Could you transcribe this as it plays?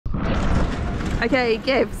Okay,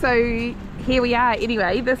 Gav, so here we are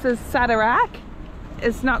anyway. This is Sadarak.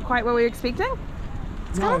 It's not quite what we were expecting.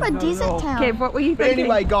 It's kind of a desert town. Gav, what were you thinking?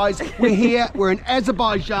 But anyway, guys, we're here. We're in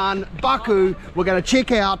Azerbaijan, Baku. We're going to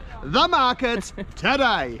check out the market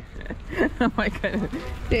today. Oh my goodness,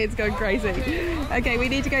 Dad's going crazy. Okay, we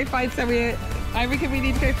need to go find somewhere. I reckon we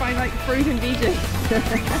need to go find like fruit and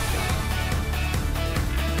veggies.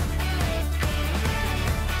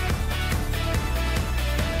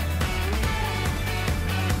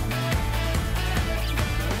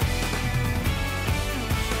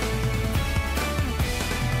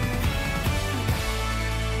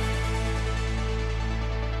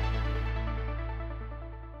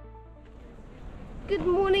 Good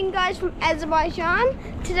morning, guys, from Azerbaijan.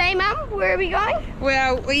 Today, Mum, where are we going?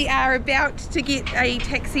 Well, we are about to get a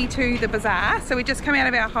taxi to the bazaar. So we just come out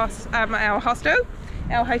of our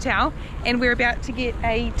hotel, and we're about to get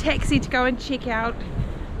a taxi to go and check out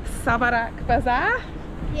Sadarak bazaar.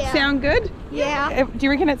 Yeah. Sound good? Yeah. Do you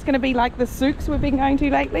reckon it's going to be like the souks we've been going to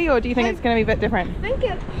lately, or do you think it's going to be a bit different? I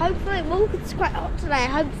think hopefully, well, it's quite hot today.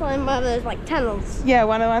 Hopefully in one of those like tunnels. Yeah,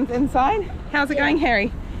 one of the ones inside. How's it going,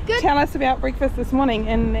 Harry? Good. Tell us about breakfast this morning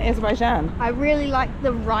in Azerbaijan. I really like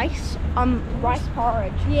the rice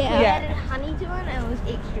porridge. Yeah. Yeah. It added honey to it and it was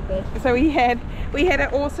extra good. So we had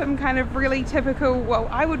an awesome kind of really typical, well,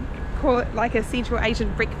 I would call it like a Central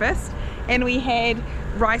Asian breakfast, and we had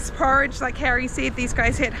rice porridge, like Harry said. These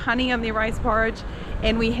guys had honey on their rice porridge,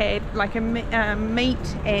 and we had like a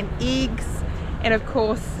meat and eggs, and of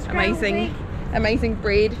course amazing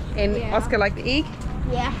bread, and Oscar liked the egg.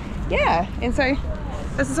 Yeah, and so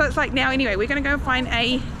this is what it's like now. Anyway, we're going to go find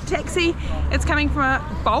a taxi. It's coming from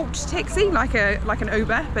a Bolt taxi, like an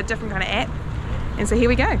Uber, but different kind of app. And so here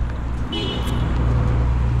we go.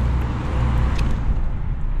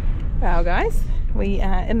 Well, guys, we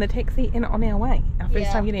are in the taxi and on our way. Our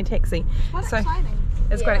first time getting a taxi. That's exciting.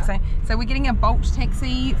 It's quite exciting. So we're getting a Bolt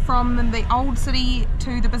taxi from the old city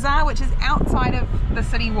to the bazaar, which is outside of the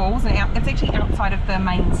city walls, and it's actually outside of the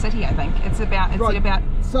main city. I think it's about 20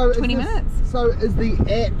 minutes. So is the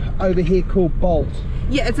app over here called Bolt?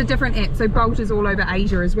 Yeah, it's a different app. So Bolt is all over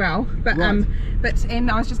Asia as well. But right.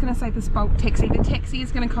 And I was just going to say, this Bolt taxi, the taxi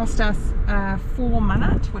is going to cost us 4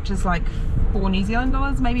 manat, which is like 4 New Zealand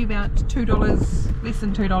dollars, maybe about $2, less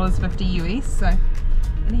than $2.50 US. So,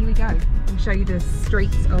 and here we go. I'll show you the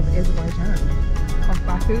streets of Azerbaijan, of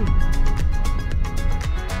Baku.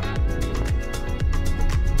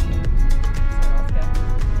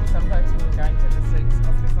 Sometimes when we're going to the souks,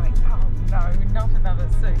 Oscar's like, oh no, not another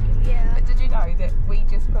souk. Yeah. But did you know that we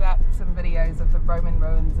just put up some videos of the Roman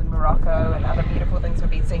ruins in Morocco and other beautiful things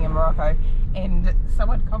we've been seeing in Morocco, and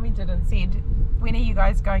someone commented and said, when are you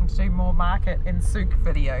guys going to do more market and souk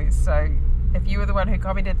videos? So if you were the one who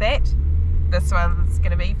commented that, this one's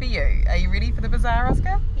going to be for you. Are you ready for the bazaar,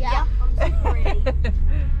 Oscar? Yeah, I'm super ready.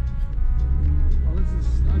 Well, it's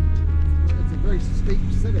a very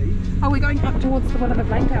steep city. Oh, we're going up towards one of the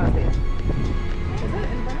flame towers there. Is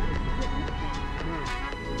it in front?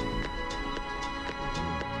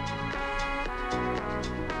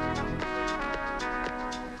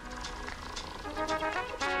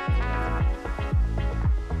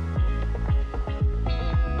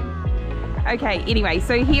 Okay, anyway,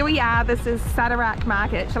 so here we are. This is Sadarak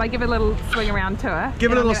market. Shall I give a little swing around tour?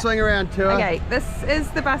 Give it a little swing around tour. Okay, this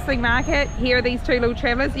is the bustling market. Here are these two little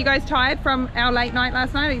travellers. You guys tired from our late night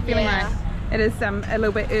last night? Are you feeling like it is a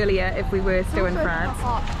little bit earlier if we were still in France?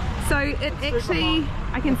 So it actually,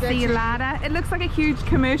 I can see a larder. It looks like a huge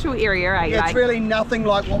commercial area, eh? Yeah, it's really nothing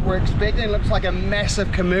like what we're expecting. It looks like a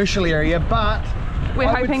massive commercial area, but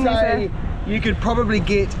we're hoping you could probably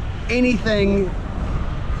get anything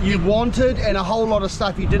you wanted and a whole lot of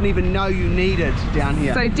stuff you didn't even know you needed down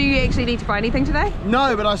here. So do you actually need to buy anything today?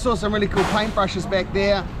 No, but I saw some really cool paintbrushes back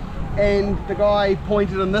there, and the guy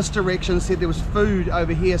pointed in this direction, said there was food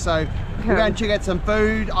over here, so we're going to check out some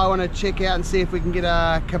food. I want to check out and see if we can get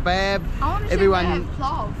a kebab. I want to check out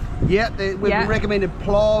plov. Yeah, we've recommended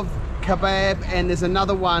plov, kebab, and there's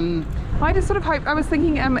another one. I just sort of hope, I was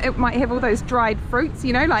thinking it might have all those dried fruits,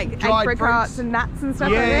 you know, like apricots and nuts and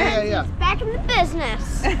stuff like that. Yeah. Back in the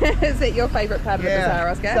business. Is that your favourite part of the bazaar,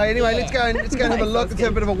 Oscar? So anyway, let's go and have a look. Let's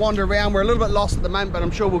have a bit of a wander around. We're a little bit lost at the moment, but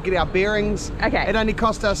I'm sure we'll get our bearings. Okay. It only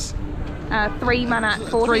cost us 3 manat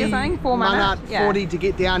 40 or something? 4 manat 40 to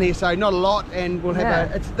get down here, so not a lot, and we'll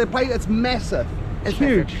have the place. It's massive. It's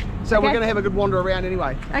huge. So we're going to have a good wander around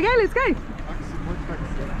anyway. Okay, let's go.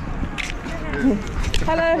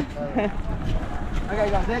 Hello. Okay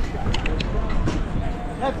guys, let's go.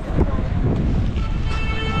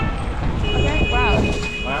 Okay, wow.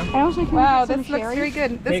 Wow, this looks very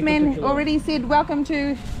good. This man already said, welcome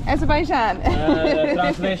to Azerbaijan.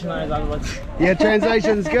 Translation is Azerbaijan. Yeah,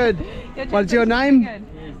 translation's good. What's your name?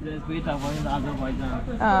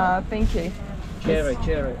 Thank you. Cherry,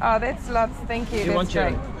 cherry. Oh, that's lots. Thank you. You want That's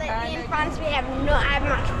cherry? great. In France we have not had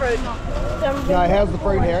much fruit. No, how's the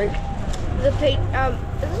fruit, Harry? The peach,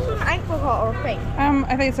 is this an apricot or a peach?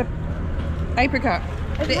 I think it's a apricot.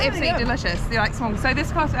 They're really absolutely good. delicious. They're like small. So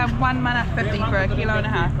this costs £1.50 for a kilo and a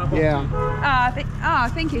half. Yeah.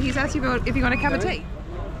 Thank you. He's asked you if you want a cup of tea.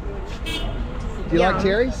 Do you like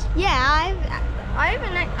cherries? Yeah, I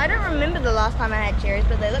don't remember the last time I had cherries,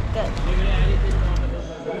 but they look good.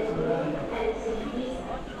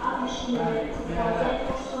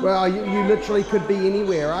 Well, you literally could be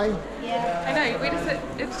anywhere, eh? Yeah. I know. It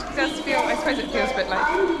does feel. I suppose it feels a bit like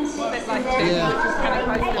tea. Yeah. Which is kind of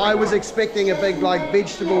close to I was expecting a big like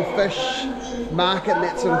vegetable, fish market and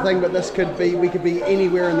that sort of thing, but this could be, we could be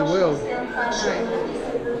anywhere in the world.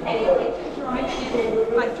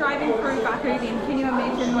 Like driving through Baku, then can you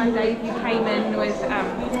imagine one day if you came in with the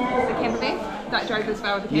camper van, like drove as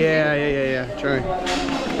far with the camper van? Yeah, true.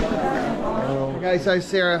 Okay, so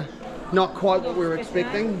Sarah, not quite what we were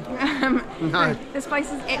expecting. No. This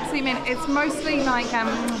place is absolutely man. It's mostly like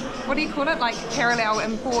what do you call it? Like parallel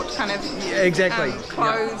import kind of. Yeah, exactly.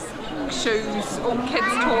 Clothes, shoes, all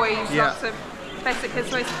kids' toys, Yeah. lots of plastic kids'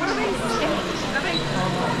 toys. What are these? Are they?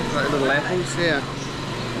 Like little apples, yeah. I'm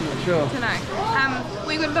not sure. I don't know.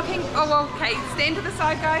 We were looking. Oh, well, okay. Stand to the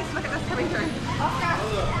side, guys. Look at this coming through.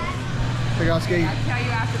 Big Oski, I'll tell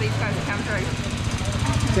you after these guys have come through.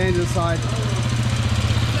 stand to the side.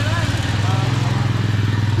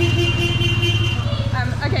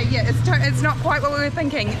 Okay, yeah, it's not quite what we were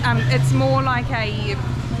thinking. It's more like a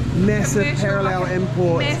Massive commercial, parallel like a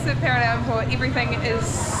import. Massive parallel import. Everything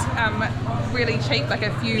is really cheap, like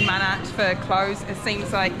a few manat for clothes. It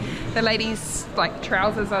seems like the ladies' like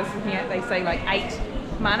trousers I was looking at, they say like 8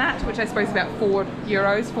 manat, which I suppose is about €4,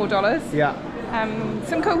 $4. Yeah.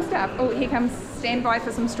 Some cool stuff. Oh, here comes standby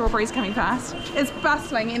for some strawberries coming past. It's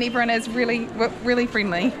bustling and everyone is really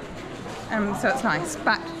friendly. So it's nice.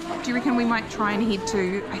 But do you reckon we might try and head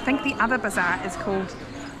to, I think the other bazaar is called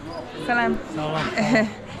Salam.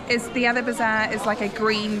 Is the other bazaar is like a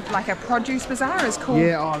green, like a produce bazaar is called.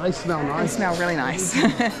 Yeah, oh, they smell They nice. smell really nice.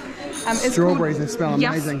 It's Strawberries, called they smell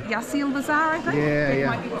amazing. Yasil Bazaar, I think. Yeah, That yeah.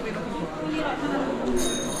 might be what we're looking for.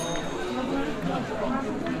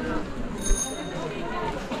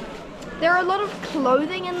 There are a lot of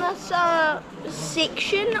clothing in this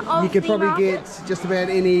section of You could the probably market. get just about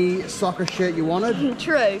any soccer shirt you wanted.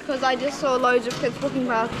 True, because I just saw loads of kids walking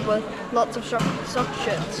past with lots of soccer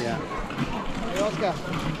shirts. Yeah. Hey, Oscar.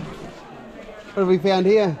 What have we found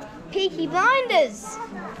here? Peaky Blinders.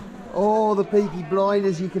 All the Peaky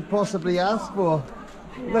Blinders you could possibly ask for.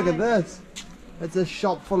 Look at this. It's a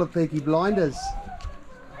shop full of Peaky Blinders.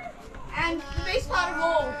 And the best part of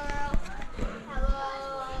all.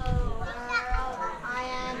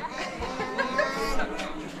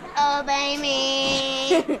 Obey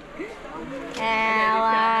me. Hello.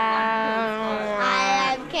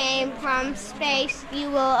 I came from space.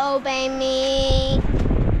 You will obey me.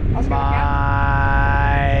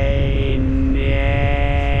 My name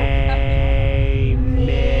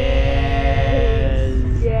is...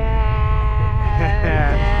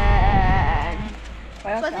 So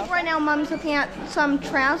I think right now Mum's looking at some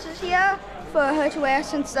trousers here for her to wear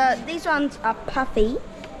since these ones are puffy.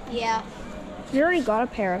 Yeah. She's already got a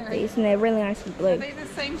pair of these and they're really nice and Are blue. they the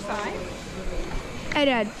same size? Hey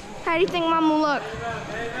Dad, how do you think Mum will look?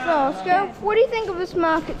 So Oscar, what do you think of this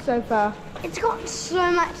market so far? It's got so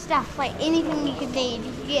much stuff, like anything you could need.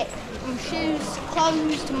 You could get from shoes to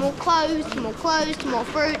clothes, to more clothes, to more clothes, to more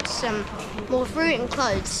fruits, more fruit and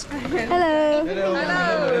clothes. Hello.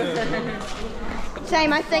 Hello.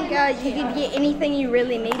 Same, I think you could get anything you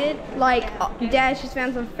really needed. Like Dad just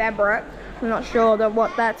found some fabric. I'm not sure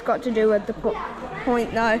what that's got to do with the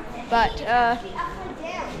point though. But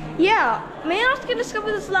yeah, me and Oscar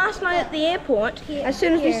discovered this last night at the airport. As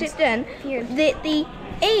soon as we stepped in, that the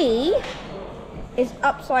E is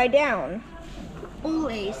upside down. All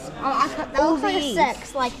these. Oh, I cut that All looks like a these.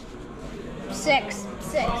 6, like 6.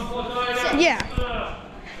 Yeah.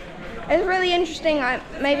 It's really interesting.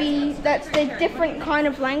 Maybe that's the different kind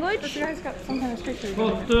of language. You guys got some kind of street food.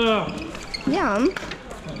 Yum.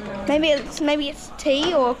 Maybe it's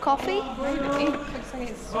tea or coffee. Looks like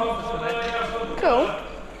it's Cool.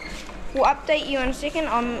 We'll update you in a second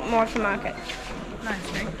on more of the market.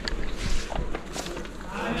 nice, Nick.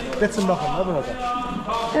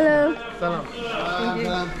 Hello. Salam.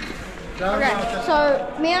 Okay, so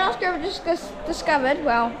me and Oscar have just discovered,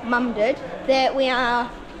 well, Mum did, that we are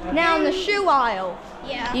Now in the shoe aisle,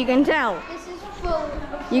 Yeah. you can tell. This is full.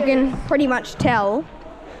 You can pretty much tell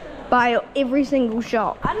by every single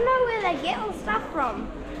shop. I don't know where they get all the stuff from.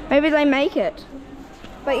 Maybe they make it.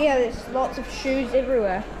 But yeah, there's lots of shoes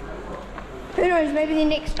everywhere. Who knows, maybe the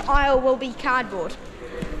next aisle will be cardboard.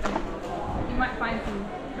 You might find some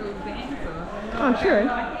cool bags or... Oh, true.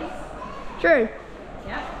 Nikes. True.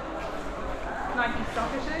 Yeah. Nike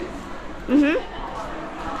soccer shoes.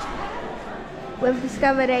 We've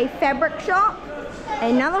discovered a fabric shop,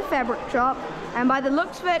 another fabric shop, and by the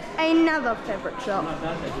looks of it, another fabric shop.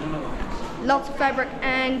 Lots of fabric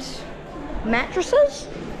and mattresses?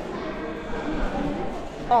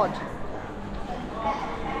 Odd.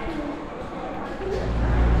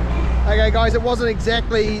 Okay guys, it wasn't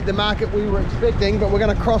exactly the market we were expecting, but we're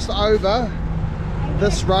going to cross over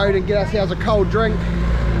this road and get ourselves a cold drink.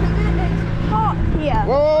 It's hot here.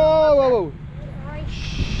 Whoa, whoa, whoa.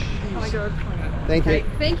 Oh my god. Thank you. Okay,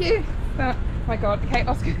 thank you. Oh my god. Okay,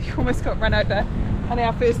 Oscar, you almost got run over on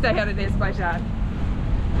our first day out of Azerbaijan.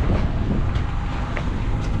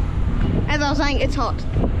 As I was saying, it's hot.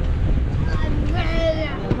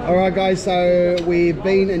 Alright guys, so we've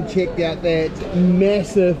been and checked out that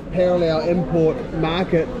massive parallel import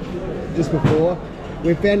market just before.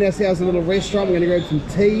 We found ourselves a little restaurant. We're going to grab some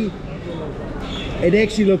tea. It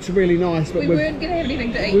actually looks really nice, but We weren't going to have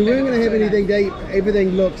anything to eat. we weren't going to have anything to eat. Everything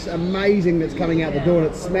looks amazing that's coming out the door, and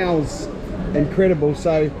it smells incredible.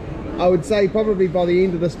 So I would say probably by the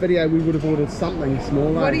end of this video we would have ordered something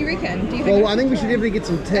smaller. What do you reckon? Do you think Well, I think we should definitely get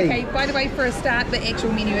some tea. Okay, by the way, for a start, the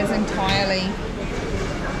actual menu is entirely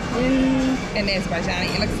in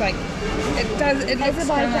Azerbaijani. It looks like it does. It looks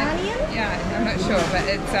kinda Azerbaijanian? like, yeah, I'm not sure, but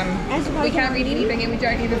it's we can't read anything, and we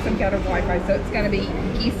don't even sync out of Wi-Fi, so it's going to be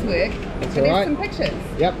guesswork. That's And alright. there's some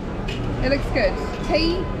pictures. Yep. It looks good.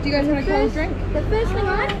 Tea? Do you guys want a cold drink? The first thing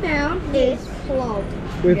I found is plov.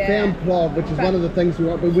 We've Yeah. found plov, which is But- one of the things we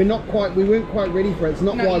want, but we weren't quite ready for it. It's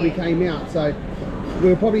not Not why we yet. came out. So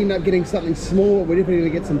we'll probably end up getting something small. We're definitely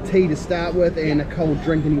going to get some tea to start with and a cold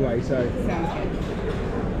drink anyway. So Sounds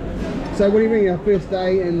good. what do you think? Our first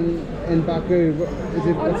day in Baku. What's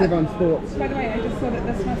look. everyone's thoughts? By the way, I just saw that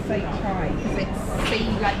this must say chai, because it's C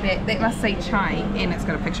like that. That must say chai, and it's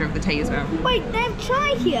got a picture of the tea as well. Wait, they have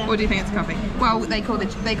chai here. Or do you think it's coffee? Well, they call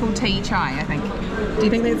tea chai, I think. Do you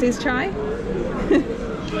think that says chai?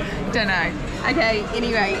 Don't know. Okay,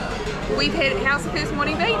 anyway, how's the first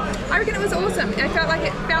morning been? I reckon it was awesome. It felt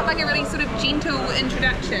like a really sort of gentle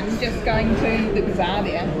introduction, just going to the bazaar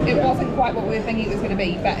there. It wasn't quite what we were thinking it was going to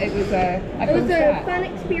be, but it was a cool start. fun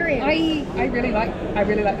experience. I really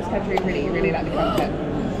like this country. Really like the culture.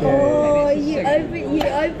 Oh, Maybe it's you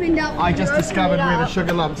sugar. opened up. I just discovered where the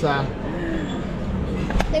sugar lumps are.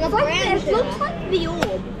 Like It looks like the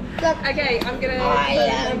orb. Okay, I'm gonna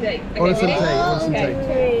Order some tea. Order some Okay.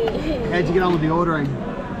 tea. How'd you get on with the ordering?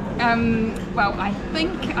 Well, I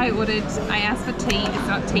think I asked for tea. It's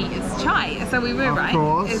not tea, it's chai. So we were Of right.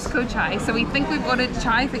 course. It's called chai. So we think we've ordered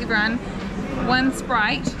chai for everyone, one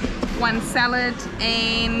Sprite, one salad,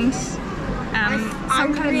 and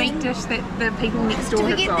some kind of meat dish that the people next door Did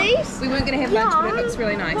we have get got. these? We weren't going to have lunch, but it looks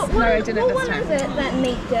really nice. What No, I didn't what this one time. is it, that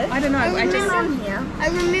meat dish? I don't know. I just I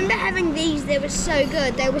remember having these. They were so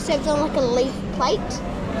good. They were served on like a leaf plate.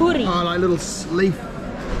 Puri. Oh, like little leaf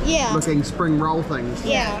Yeah. looking spring roll things.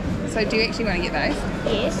 Yeah. So do you actually want to get those?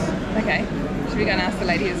 Yes. Okay. Should we go and ask the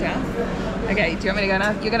lady as well? Okay. Do you want me to go and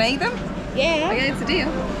ask? You're going to eat them? Yeah. Okay, it's a deal.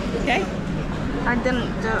 Okay. I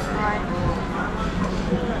didn't do it right.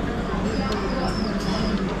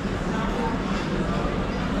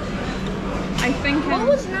 I think. What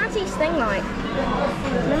was Nati's thing like?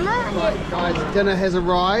 Remember? Guys, dinner has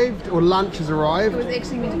arrived, or lunch has It arrived. was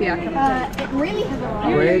actually meant to be our cup of tea. It really has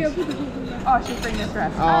arrived. Bread. Oh, she's bringing this for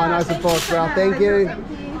us. Oh, nice and fork, well, thank you.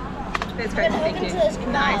 That's great, thank you.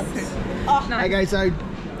 Nice. Nice. Okay, so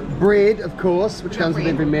bread, of course, which comes with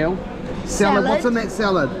bread. every meal. Salad. What's in that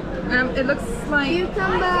salad? It looks like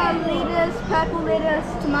Cucumber, lettuce, purple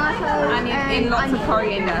lettuce, tomatoes, onion and lots of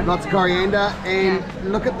coriander. Lots of coriander, and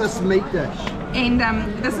look at this meat dish. And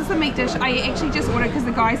this is the meat dish. I actually just ordered because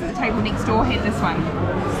the guys at the table next door had this one.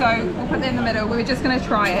 So we'll put that in the middle. We were just going to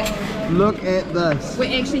try it. Look at this.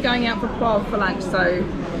 We're actually going out for plov for lunch, so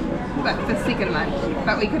but for second lunch.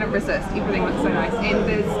 But we couldn't resist. Everything looks so nice. And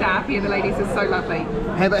the staff here, the ladies, are so lovely.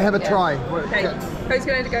 Have a try. Okay, who's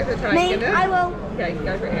going to go for the try? Me, You gonna do it? I will. Okay,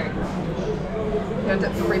 go for it, Harry. You want to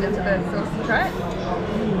dip some bread into the sauce and try it?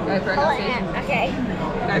 Go for it, Elsie. Okay.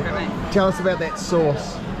 Go for it, mate. Tell us about that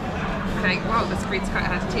sauce. Okay, well, this bread's quite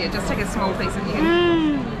hard to tear. Just take a small piece and you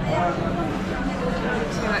can...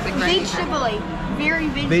 Like the gravy. Vegetable-y. Very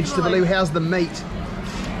vegetable-y. Vegetable. How's the meat?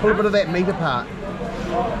 Pull a bit of that meat apart.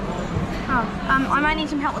 I might need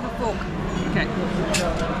some help with a fork. Okay.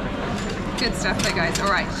 Good stuff though, guys.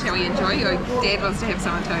 Alright, shall we enjoy? Your dad wants to have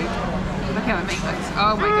some too. Look how the meat looks.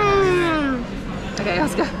 Oh my goodness. Okay,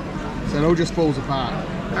 Oscar. So it all just falls apart.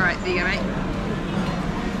 Alright, there you go, mate.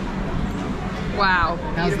 Wow.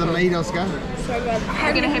 How's the meat, Oscar? So good.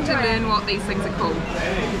 We're going to have to learn what these things are called.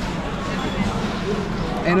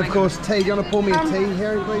 And of course, tea. Do you want to pour me a tea,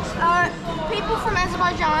 Harry, please? People from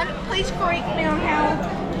Azerbaijan, please correct me on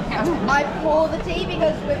how I pour the tea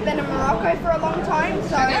because we've been in Morocco for a long time,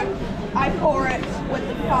 so I pour it with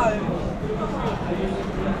the foam.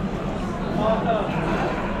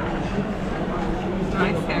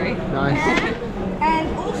 Nice, Harry. Nice.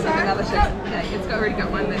 And also, Another shot. Okay, it's already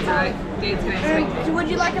got one. That's alright. Dad's going to so would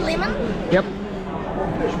you like a lemon? Yep.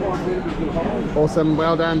 Awesome.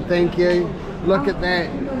 Well done. Thank you. Look at that.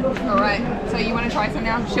 Alright, so you want to try some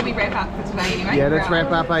now? Should we wrap up for today anyway? Yeah, let's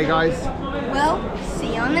wrap up, eh, guys? Well,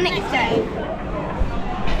 see you on the next day.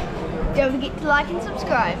 Don't forget to like and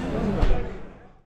subscribe.